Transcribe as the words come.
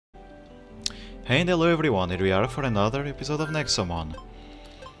Hey and hello everyone, here we are for another episode of Nexomon.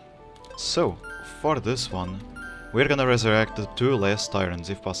 So, for this one, we're gonna resurrect the two last tyrants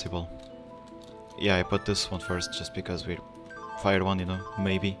if possible. Yeah, I put this one first just because we fired one, you know,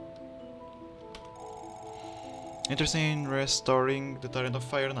 maybe. Interested in restoring the Tyrant of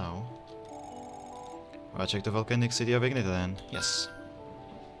Fire now? I'll check the volcanic city of Ignita then, yes.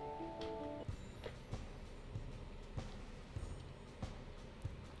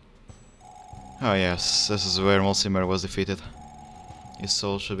 Oh yes, this is where Mulcimer was defeated. His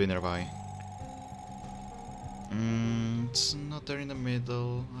soul should be nearby. It's not there in the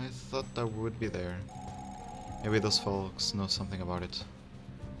middle. I thought that would be there. Maybe those folks know something about it.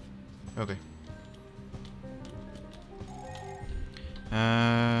 Okay.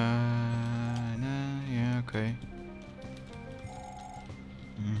 Nah, yeah, okay.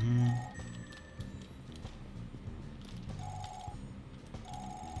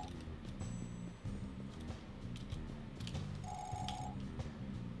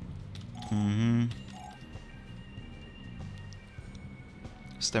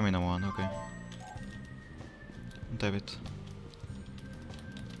 Stamina 1, okay. Damn it.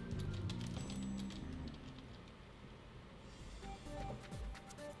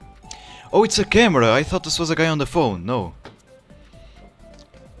 Oh, it's a camera! I thought this was a guy on the phone. No.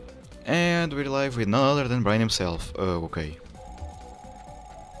 And we're live with none other than Brian himself. Oh, okay.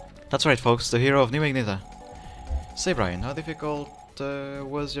 That's right, folks, the hero of New Ignita. Say, Brian, how difficult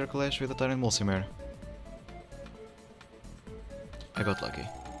was your clash with the Tyrant Mulcimer? I got lucky.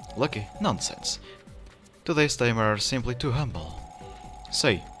 Lucky? Nonsense. Today's timer are simply too humble.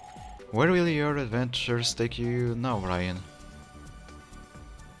 Say, where will your adventures take you now, Brian?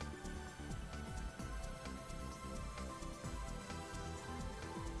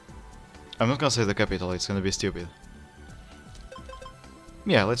 I'm not gonna say the capital, it's gonna be stupid.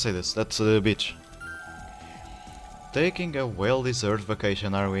 Yeah, let's say this, that's the beach. Taking a well-deserved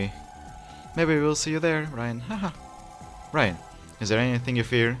vacation, are we? Maybe we'll see you there, Ryan. Haha. Ryan, is there anything you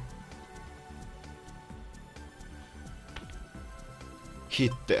fear?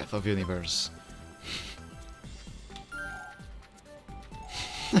 Heat death of universe.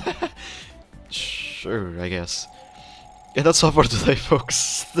 Sure, I guess. Yeah, that's all for today,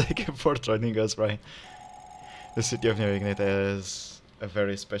 folks. Thank you for joining us, Ryan. The city of New Ignite has a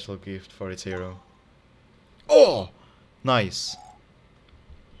very special gift for its hero. Oh! Nice.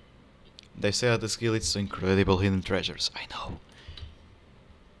 They say that the skill leads to incredible hidden treasures. I know.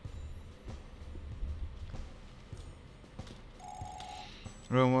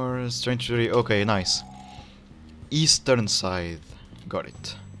 Rumors, strange theory. Okay, nice. Eastern side. Got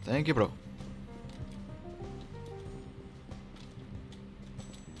it. Thank you, bro.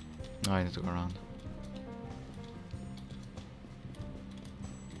 Oh, I need to go around.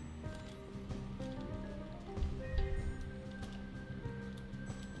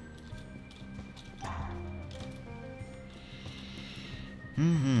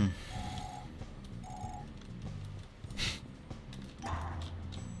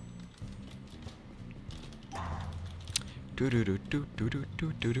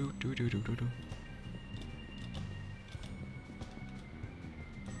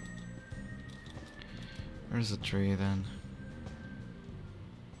 Where's the tree then?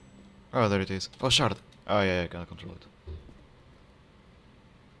 Oh, there it is. Oh, shard. Oh yeah, I gotta control it.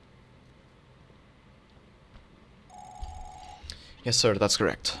 Yes, sir, that's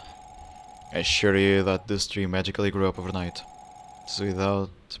correct. I assure you that this tree magically grew up overnight. It's without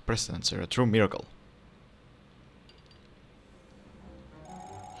precedent, sir. A true miracle.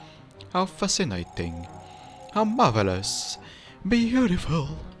 How fascinating. How marvelous.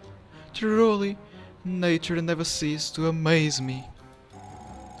 Beautiful. Truly, nature never ceased to amaze me.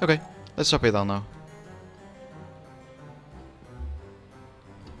 Okay, let's chop it down now.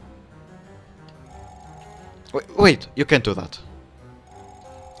 Wait, you can't do that.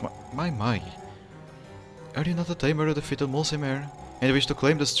 My. Are you not a tamer who defeated Mulcimer and wish to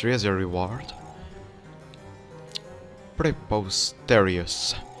claim this tree as your reward?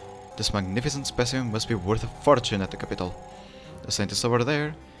 Preposterous. This magnificent specimen must be worth a fortune at the capital. The scientists over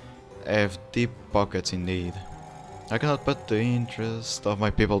there have deep pockets indeed. I cannot put the interest of my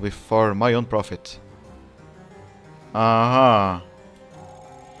people before my own profit. Aha!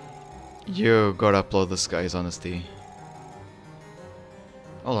 You gotta applaud this guy's honesty.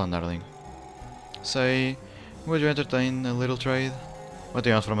 Hold on, darling. Say, would you entertain a little trade? What do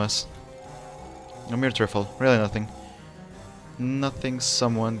you want from us? A mere trifle, really nothing. Nothing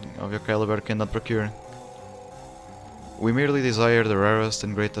someone of your caliber cannot procure. We merely desire the rarest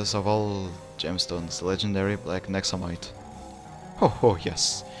and greatest of all gemstones, the legendary black Nexomite. Oh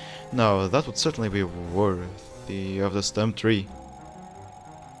yes, No, that would certainly be worthy of the stump tree.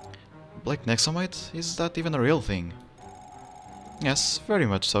 Black Nexomite? Is that even a real thing? Yes, very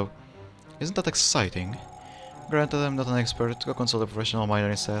much so. Isn't that exciting? Granted, I'm not an expert. Go consult a professional miner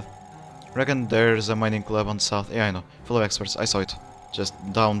instead. Reckon there's a mining club on the south. Yeah, I know. Full of experts. I saw it. Just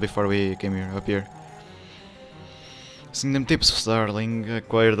down before we came here, up here. Sing them tips, darling.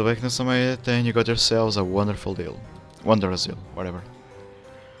 Acquire the weakness of it, and you got yourselves a wonderful deal. Wondrous deal, whatever.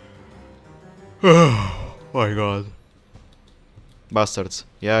 Oh my god. Bastards.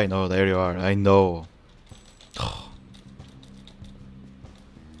 Yeah, I know, there you are. I know.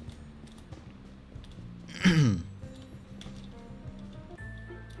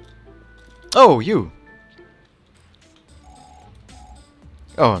 Oh, you!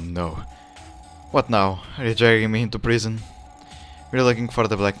 Oh no. What now? Are you dragging me into prison? We're looking for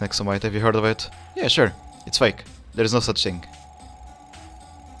the Black Nexomite, have you heard of it? Yeah, sure. It's fake. There's no such thing.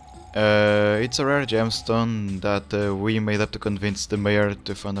 It's a rare gemstone that we made up to convince the mayor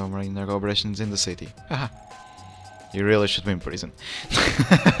to fund our marine operations in the city. Haha. You really should be in prison.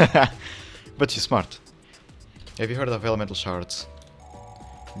 But you're smart. Have you heard of elemental shards?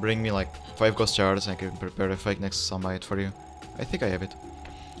 Bring me like 5 ghost shards and I can prepare a fake Nexomite for you. I think I have it.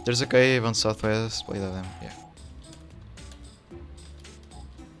 There's a cave on southwest, play them, yeah.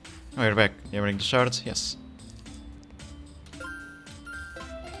 Oh, you're back. You bring the shards? Yes.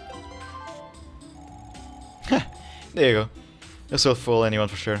 There you go. This will fool anyone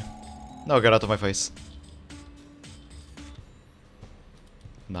for sure. Now get out of my face.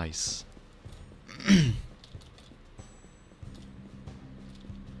 Nice.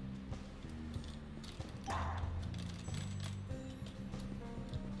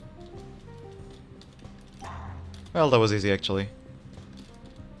 Well, that was easy actually.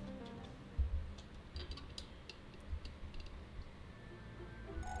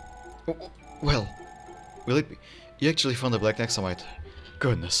 Well, will it be? You actually found the Black Nexomite.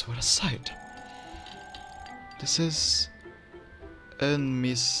 Goodness, what a sight. This is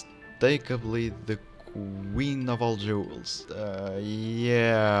unmistakably the queen of all jewels.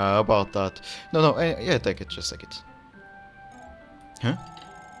 Yeah, about that. No, yeah, take it, just take it. Huh?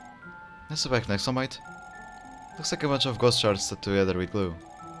 That's the Black Nexomite. Looks like a bunch of ghost shards stuck together with glue.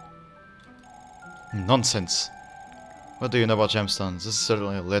 Nonsense! What do you know about gemstones? This is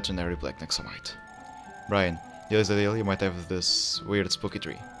certainly a legendary Black Nexomite. Brian, deal is the deal, you might have this weird spooky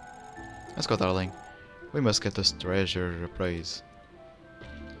tree. Let's go, darling. We must get this treasure appraised.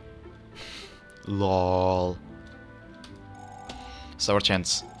 LOL. It's our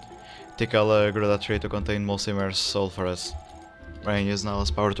chance. Tikal grew that tree to contain Mulcimer's soul for us. Brian, use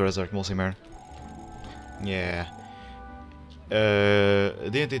Nala's power to resurrect Mulcimer. Yeah.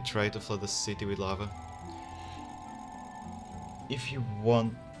 Didn't it try to flood the city with lava? If you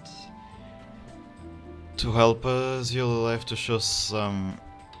want to help us, you'll have to show some...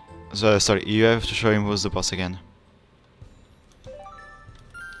 sorry, you have to show him who's the boss again.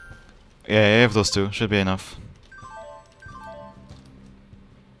 Yeah, I have those two, should be enough.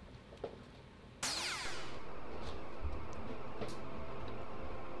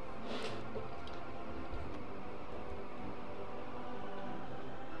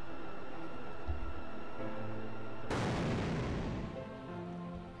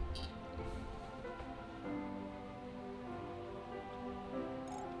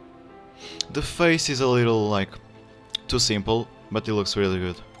 The face is a little, like, too simple, but it looks really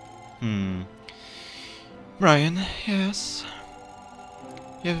good. Brian, yes?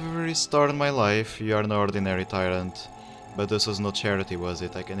 You have restored my life, you are an ordinary tyrant. But this was no charity, was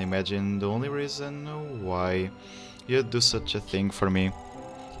it? I can imagine the only reason why you'd do such a thing for me.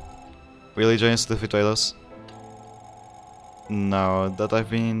 Will you join us to defeat Eidos? Now that I've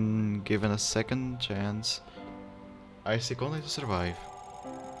been given a second chance, I seek only to survive.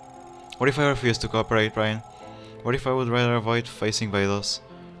 What if I refuse to cooperate, Brian? What if I would rather avoid facing Eidos?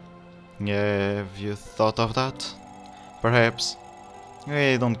 Yeah, have you thought of that? Perhaps.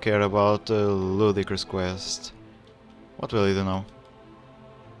 I don't care about a ludicrous quest. What will you do now?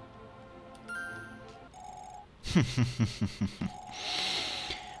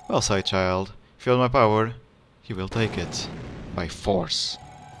 Well said, child. If you want my power, you will take it. By force.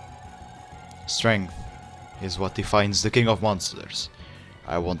 Strength is what defines the king of monsters.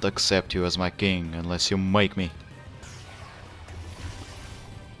 I won't accept you as my king unless you make me.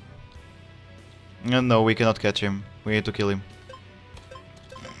 And no, we cannot catch him. We need to kill him.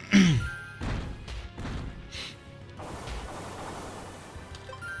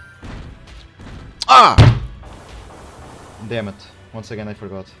 Ah! Damn it. Once again I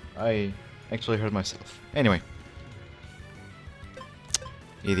forgot. I actually hurt myself. Anyway.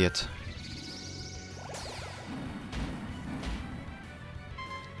 Idiot.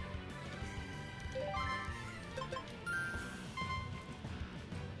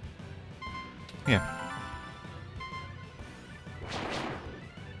 Yeah.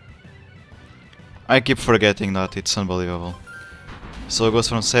 I keep forgetting that, it's unbelievable. So it goes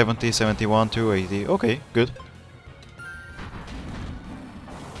from 70, 71 to 80. Okay, good.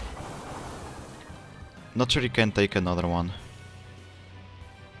 Not sure you can take another one.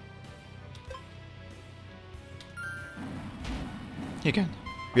 You can.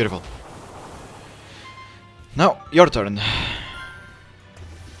 Beautiful. Now, your turn.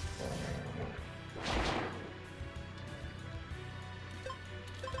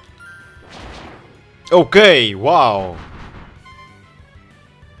 Okay, wow.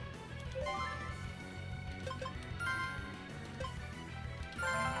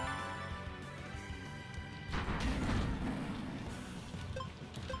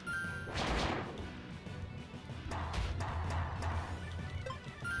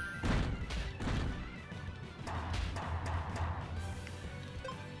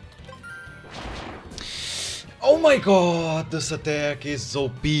 Oh my god, this attack is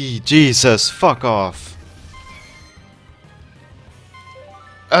OP. Jesus, fuck off.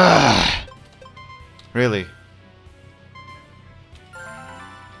 Ah, really?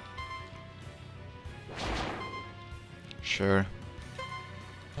 Sure.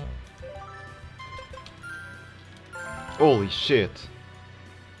 Holy shit.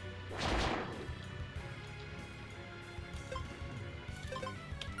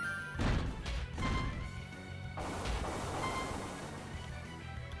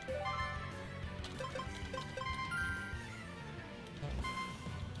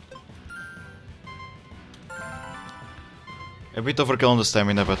 A bit overkill on the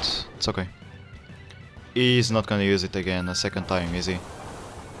stamina, but it's okay. He's not gonna use it again a second time, is he?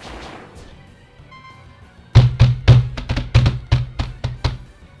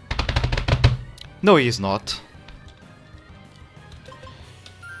 No, he's not.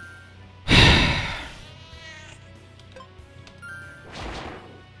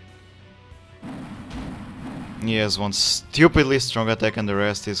 He has one stupidly strong attack and the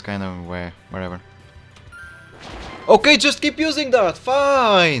rest is kind of wherever. Okay, just keep using that,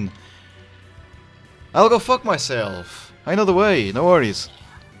 fine! I'll go fuck myself. I know the way, no worries.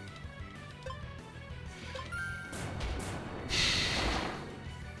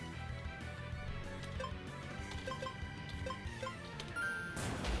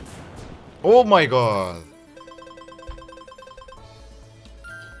 Oh my god!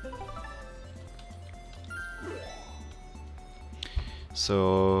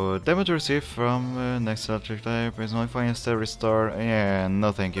 So, damage received from next electric type is modifying instead restore. Yeah,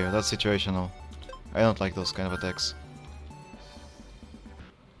 no thank you, that's situational. I don't like those kind of attacks.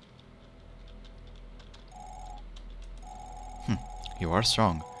 You are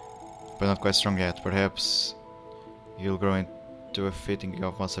strong, but not quite strong yet. Perhaps you'll grow into a fitting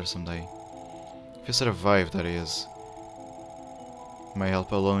of monster someday. If you survive, that is. My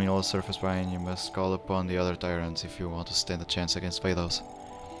help alone in all surface behind you must call upon the other tyrants if you want to stand a chance against Vados.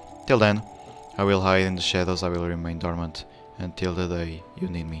 Till then, I will hide in the shadows, I will remain dormant until the day you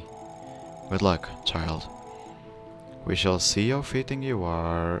need me. Good luck, child. We shall see how fitting you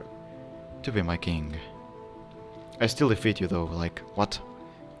are to be my king. I still defeat you though, like, what?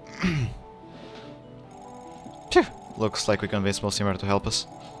 Phew, looks like we convinced Mulcimer to help us.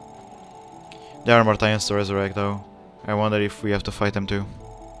 There are more titans to resurrect though. I wonder if we have to fight them too.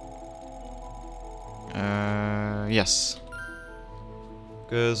 Yes.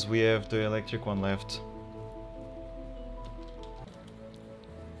 Because we have the electric one left.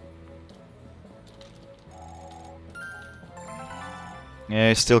 Yeah,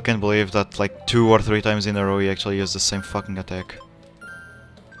 I still can't believe that like 2 or 3 times in a row he actually used the same fucking attack.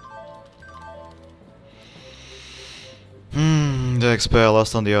 The XP I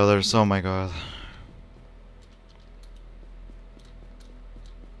lost on the others, oh my god.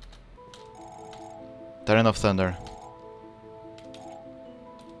 Terran of Thunder.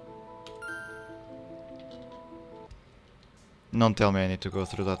 Don't tell me I need to go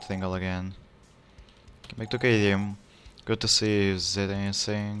through that thing all again. Come back to Cadium. Good to see you. Is it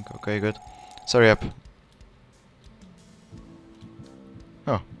anything? Okay, good. Sorry up.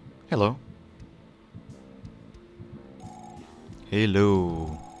 Oh, hello.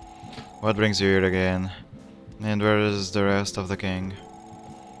 Hello. What brings you here again? And where is the rest of the king?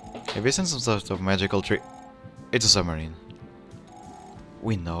 Have you seen some sort of magical tree? It's a submarine.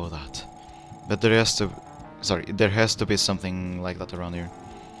 We know that. But there has to... Sorry, there has to be something like that around here.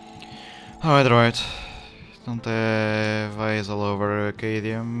 Alright, right. Don't have eyes all over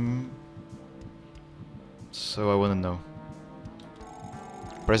Cadium, so I wouldn't know.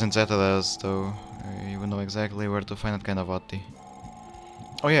 Present Zeta does, though. You would know exactly where to find that kind of Vati.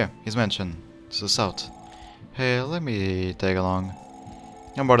 Oh yeah, his mansion. It's the south. Hey, let me tag along.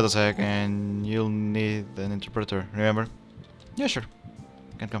 I'm bored as heck, and you'll need an interpreter, remember? Yeah, sure.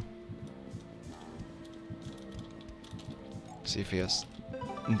 Can come. See if he has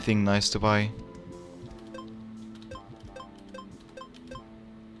anything nice to buy.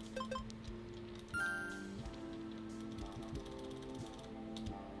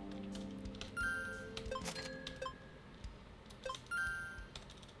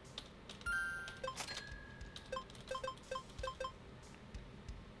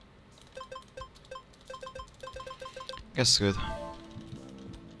 Guess good.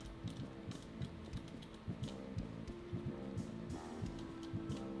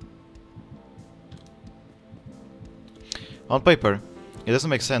 On paper, it doesn't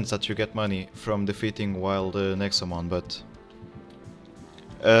make sense that you get money from defeating wild Nexomon, but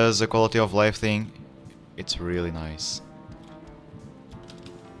as a quality of life thing, it's really nice.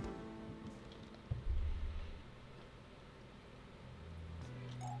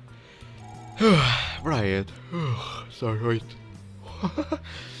 Brian. Sorry, wait.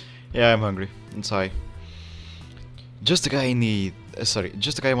 Yeah, I'm hungry. And sorry. Just the guy I need.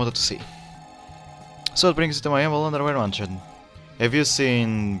 Just the guy I wanted to see. So it brings you to my humble underwear mansion. Have you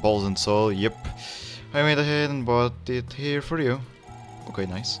seen Balls and Soul? Yep. I went ahead and bought it here for you. Okay,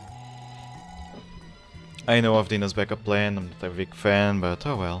 nice. I know of Dina's backup plan, I'm not a big fan, but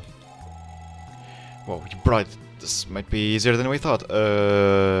oh well. Whoa, you brought it. This might be easier than we thought.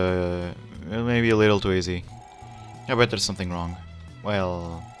 Well, maybe a little too easy. I bet there's something wrong.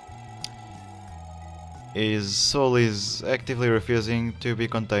 Well... his soul is actively refusing to be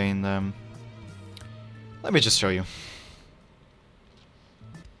contained. Let me just show you.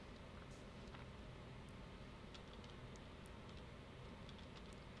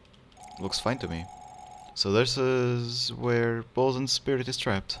 Looks fine to me. So this is where Bolzen's spirit is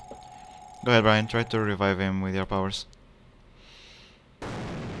trapped. Go ahead, Brian, try to revive him with your powers.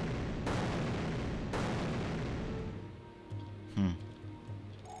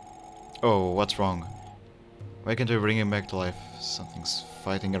 Oh, what's wrong? Why can't we bring him back to life? Something's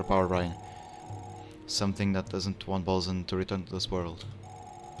fighting your power, Brian. Something that doesn't want Bolzen to return to this world.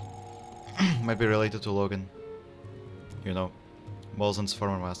 Might be related to Logan. You know, Bolzen's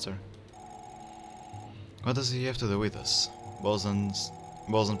former master. What does he have to do with us?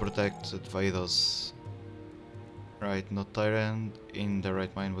 Bolzen protected Vaidos. Right, no tyrant in their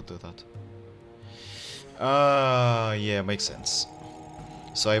right mind would do that. Yeah, makes sense.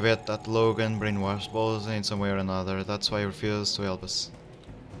 So I bet that Logan brainwashed Bolzen in some way or another, that's why he refused to help us.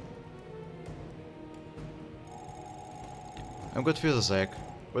 I'm confused as heck,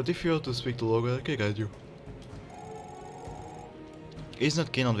 but if you want to speak to Logan, I can guide you. He's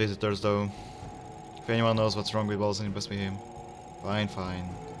not keen on visitors though. If anyone knows what's wrong with Bolzen, it must be him. Fine, fine.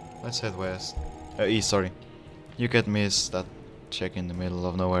 Let's head west. East, sorry. You can't miss that check in the middle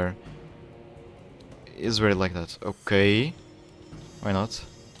of nowhere. It's very like that. Okay. Why not?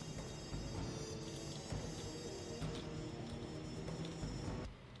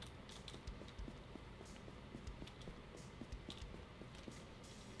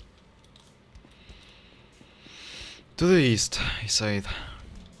 To the east, he said.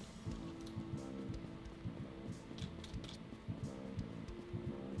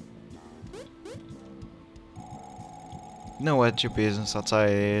 Know what your business outside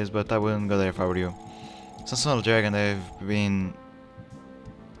is, but I wouldn't go there if I were you. Since not a dragon, they've been...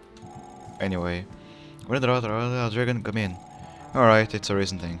 Anyway. When the dragon come in. Alright, it's a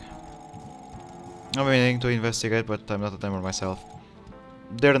recent thing. I'm meaning to investigate, but I'm not a timer myself.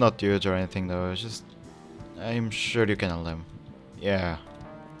 They're not huge or anything though, it's just... I'm sure you can handle them. Yeah.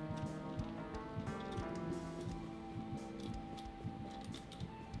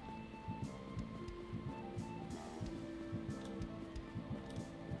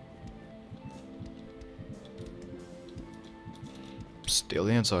 Still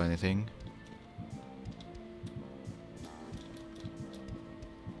didn't saw anything.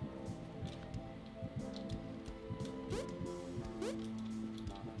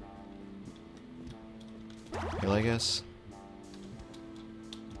 Well, I guess.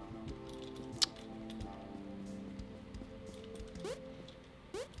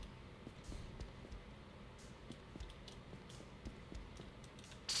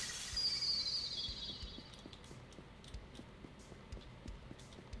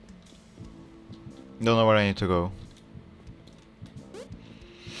 Don't know where I need to go.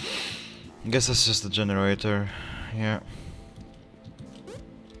 I guess that's just the generator. Yeah.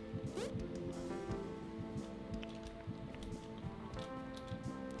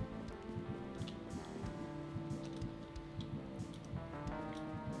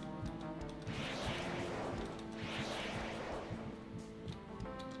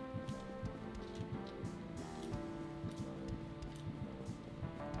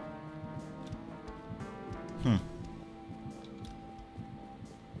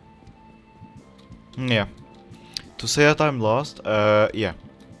 Yeah. To say that I'm lost, yeah.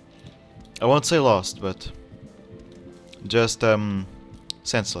 I won't say lost, but just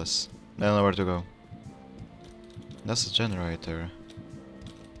senseless. I don't know where to go. That's the generator.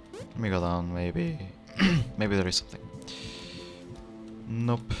 Let me go down, maybe. Maybe there is something.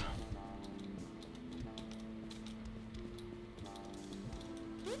 Nope.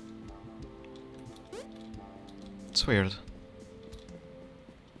 It's weird.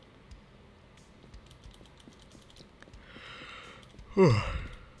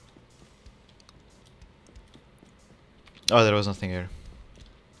 Oh, there was nothing here.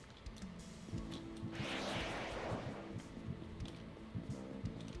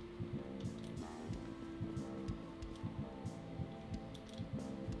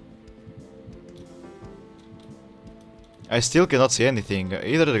 I still cannot see anything,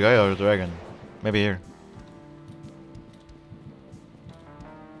 either the guy or the dragon. Maybe here.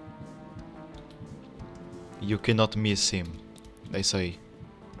 You cannot miss him, they say.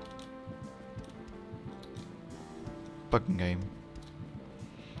 Fucking game.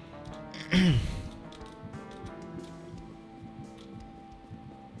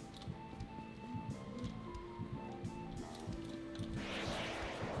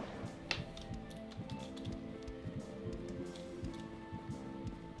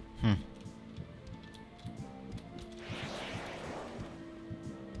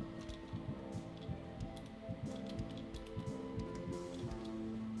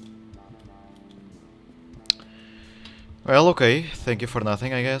 Well, okay, thank you for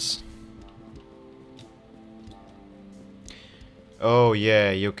nothing, I guess. Oh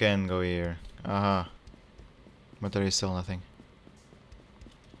yeah, you can go here. Aha. But there is still nothing.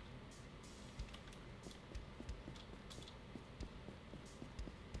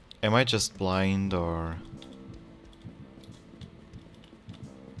 Am I just blind or...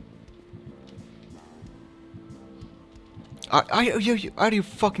 Are you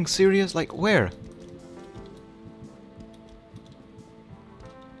fucking serious? Like, where?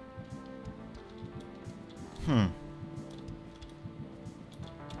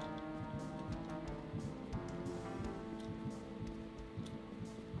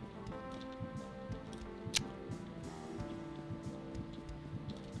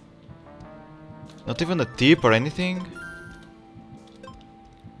 Not even a tip or anything?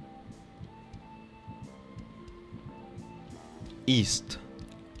 East.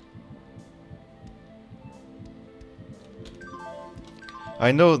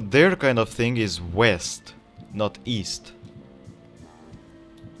 I know their kind of thing is west, not east.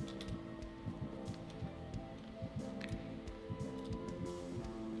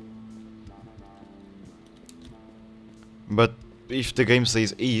 But if the game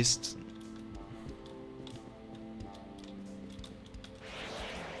says east...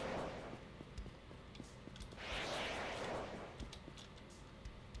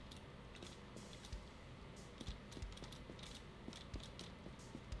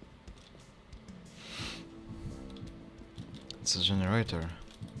 It's a generator.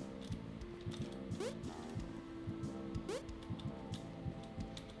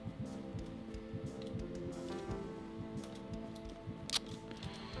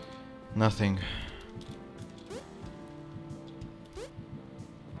 Nothing.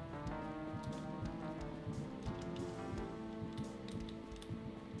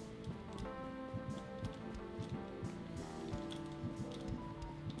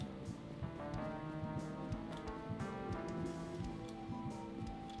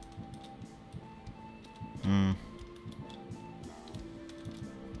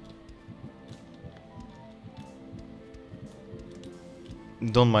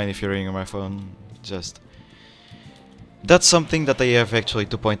 Don't mind if you're ringing on my phone, just... That's something that I have actually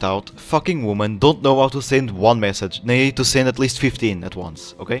to point out. Fucking women don't know how to send one message. They need to send at least 15 at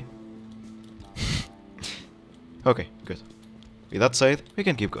once, okay? Okay, good. With that said, we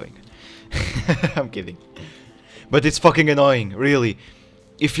can keep going. I'm kidding. But it's fucking annoying, really.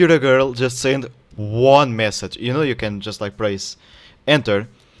 If you're a girl, just send one message. You know, you can just like press enter,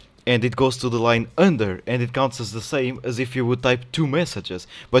 and it goes to the line under, and it counts as the same as if you would type 2 messages.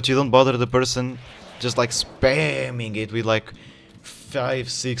 But you don't bother the person just like spamming it with like 5,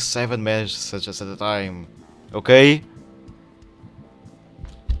 6, 7 messages at a time. Okay?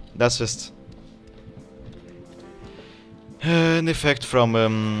 That's just an effect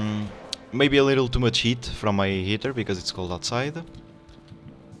from maybe a little too much heat from my heater because it's cold outside.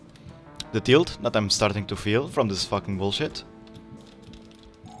 The tilt that I'm starting to feel from this fucking bullshit.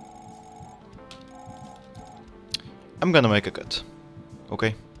 I'm gonna make a cut.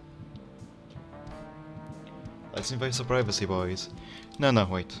 Okay? Let's invade some privacy, boys. No,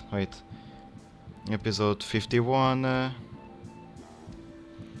 wait. Episode 51.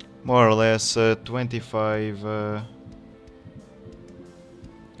 More or less 25.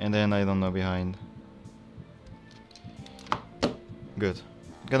 And then I don't know behind. Good.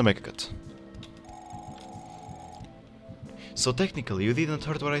 Gonna make a cut. So technically, you didn't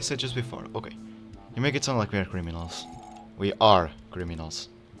heard what I said just before. Okay. You make it sound like we are criminals. We are criminals.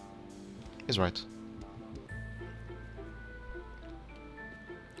 He's right.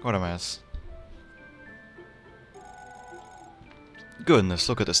 What a mess. Goodness,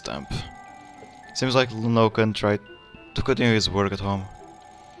 look at the stamp. Seems like Lunokan tried to continue his work at home.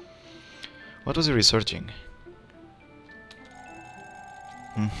 What was he researching?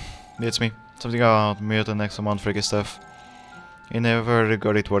 It's me. Something about mutant Nexomon freaky stuff. He never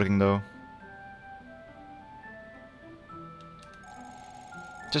got it working though.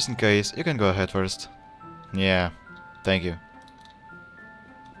 Just in case, you can go ahead first. Yeah, thank you.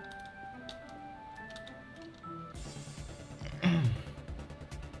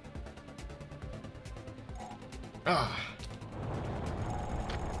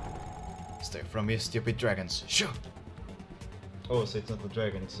 Stay from me, stupid dragons. Shoo! Oh, so it's not a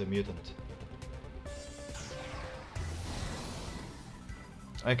dragon, it's a mutant.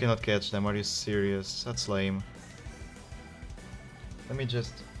 I cannot catch them, are you serious? That's lame. Let me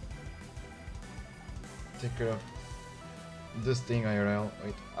just take care of this thing IRL.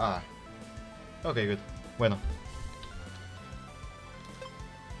 Wait, okay, good. Bueno.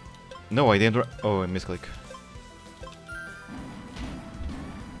 No, I didn't. Oh, I misclick.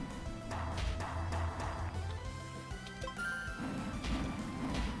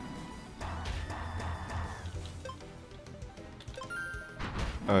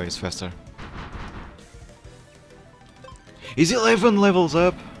 Oh, he's faster. He's 11 levels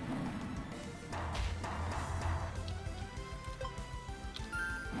up!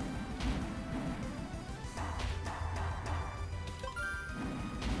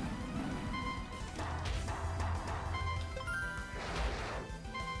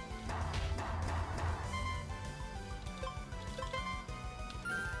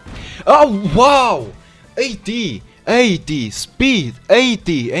 Oh, wow! 80, speed,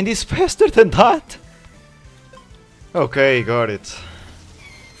 80, and he's faster than that? Okay, got it.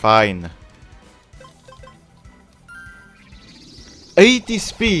 Fine. 80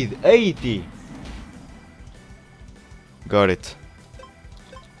 speed, 80! Got it.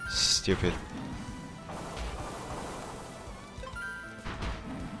 Stupid.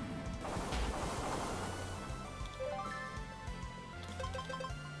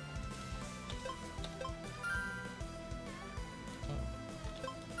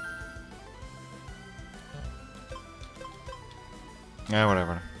 Yeah,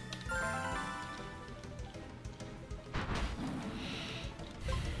 whatever.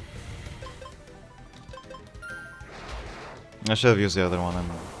 I should have used the other one.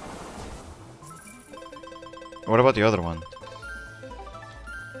 What about the other one?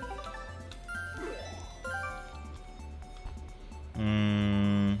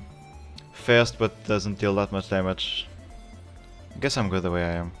 Fast, but doesn't deal that much damage. Guess I'm good the way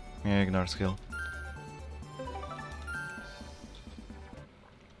I am. Yeah, ignore skill.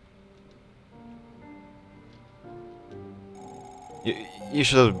 You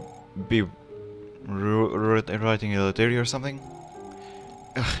should be writing a letter or something?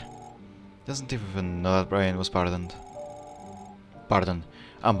 Ugh. Doesn't even know that Brian was pardoned. Pardon.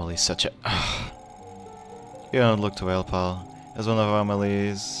 Amelie's such a... Ugh. You don't look too well, pal. As one of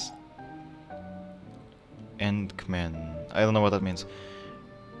Amelie's... Enkmen. I don't know what that means.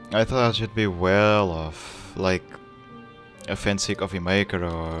 I thought I should be well off. Like... a fancy coffee maker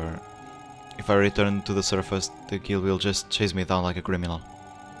or... If I return to the surface, the guild will just chase me down like a criminal.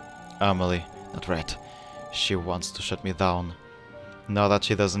 Amelie, that rat. She wants to shut me down. Now that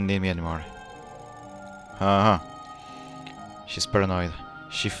she doesn't need me anymore. She's paranoid.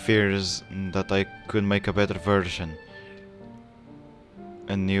 She fears that I could make a better version.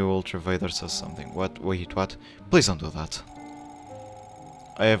 A new Ultra Vader says something. What? Wait, what? Please don't do that.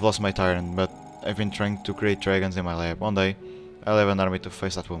 I have lost my tyrant, but I've been trying to create dragons in my lab. One day, I'll have an army to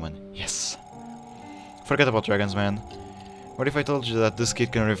face that woman. Yes! Forget about dragons, man. What if I told you that this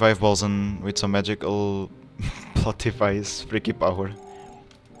kid can revive Bolzen with some magical plot device, freaky power?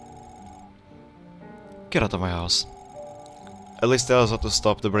 Get out of my house. At least tell us how to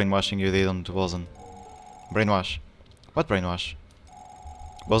stop the brainwashing you did on Bolzen. Brainwash? What brainwash?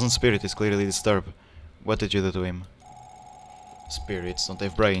 Bolzen's spirit is clearly disturbed. What did you do to him? Spirits don't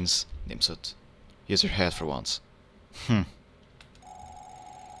have brains, Nimsut. Use your head for once.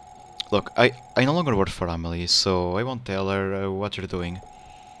 Look, I no longer work for Amelie, so I won't tell her what you're doing.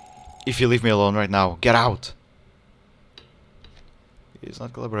 If you leave me alone right now, get out! He's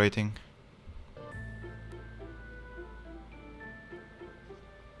not collaborating.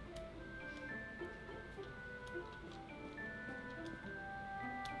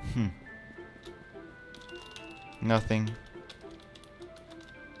 Nothing.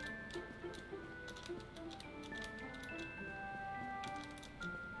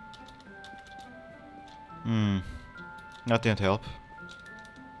 That didn't help.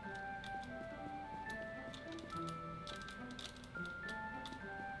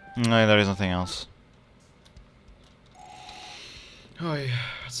 No, there is nothing else. Oi,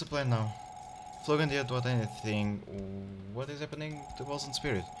 what's the plan now? Flogan didn't do anything. What is happening to Bolzen's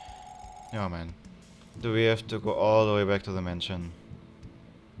spirit? Oh man. Do we have to go all the way back to the mansion?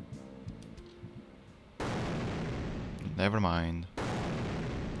 Never mind.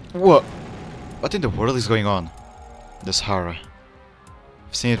 What? What in the world is going on? This horror.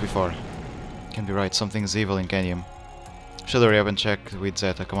 I've seen it before. Can be right, something's evil in Cadium. Should hurry up and check with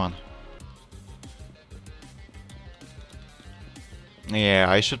Zeta, come on. Yeah,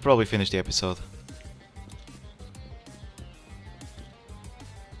 I should probably finish the episode.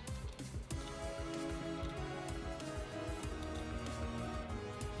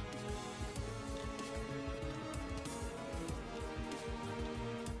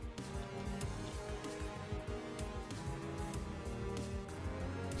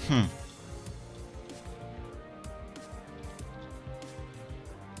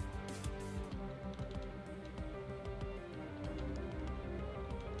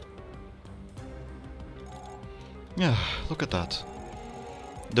 Yeah, look at that.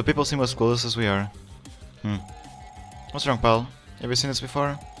 The people seem as close as we are. What's wrong, pal? Have you seen this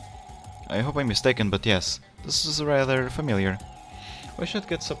before? I hope I'm mistaken, but yes, this is rather familiar. We should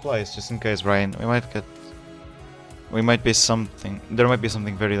get supplies just in case, Brian. There might be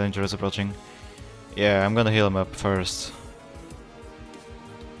something very dangerous approaching. Yeah, I'm gonna heal him up first.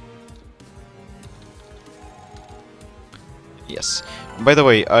 Yes. By the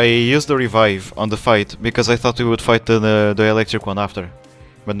way, I used the revive on the fight because I thought we would fight the electric one after.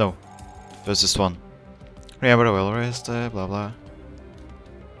 But no. There's just one. Remember the well rest, blah blah.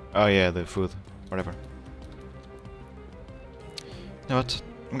 Oh yeah, the food. Whatever. You know what?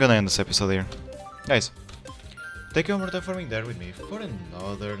 I'm gonna end this episode here. Guys, thank you one more time for being there with me for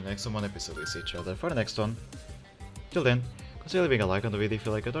another Nexomon episode. We see each other for the next one. Till then, consider leaving a like on the video if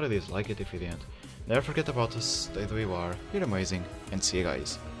you like it, or dislike it if you didn't. Never forget about us, stay the way you are, you're amazing, and see you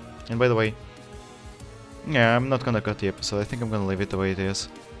guys. And by the way, yeah, I'm not gonna cut the episode, I think I'm gonna leave it the way it is.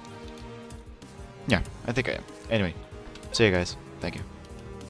 Yeah, I think I am. Anyway, see you guys, thank you.